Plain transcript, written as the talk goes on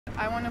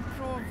I want to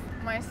prove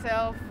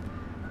myself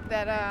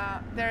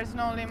that there's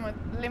no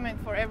limit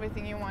for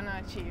everything you want to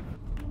achieve.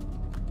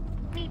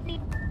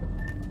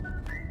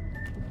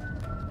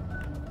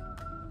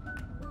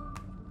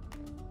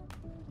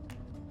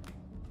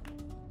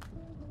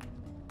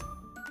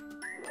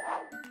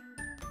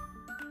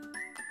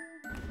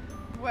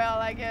 Well,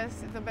 I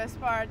guess the best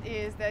part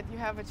is that you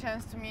have a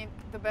chance to meet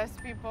the best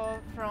people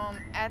from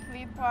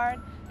athlete part,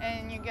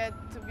 and you get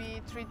to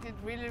be treated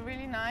really,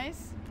 really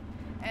nice,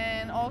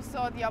 and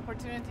also the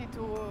opportunity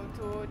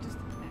to just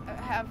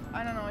have,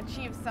 I don't know,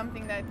 achieve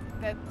something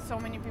that so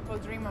many people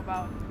dream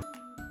about.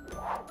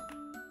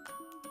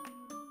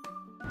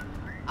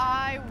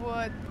 I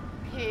would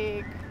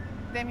pick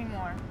Demi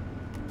Moore.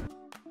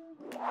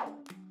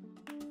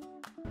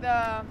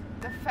 The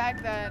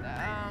fact that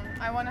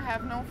I want to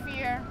have no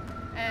fear,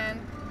 and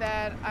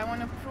that I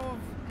want to prove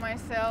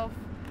myself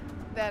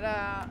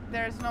that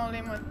there's no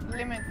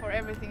limit for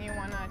everything you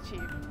want to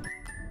achieve.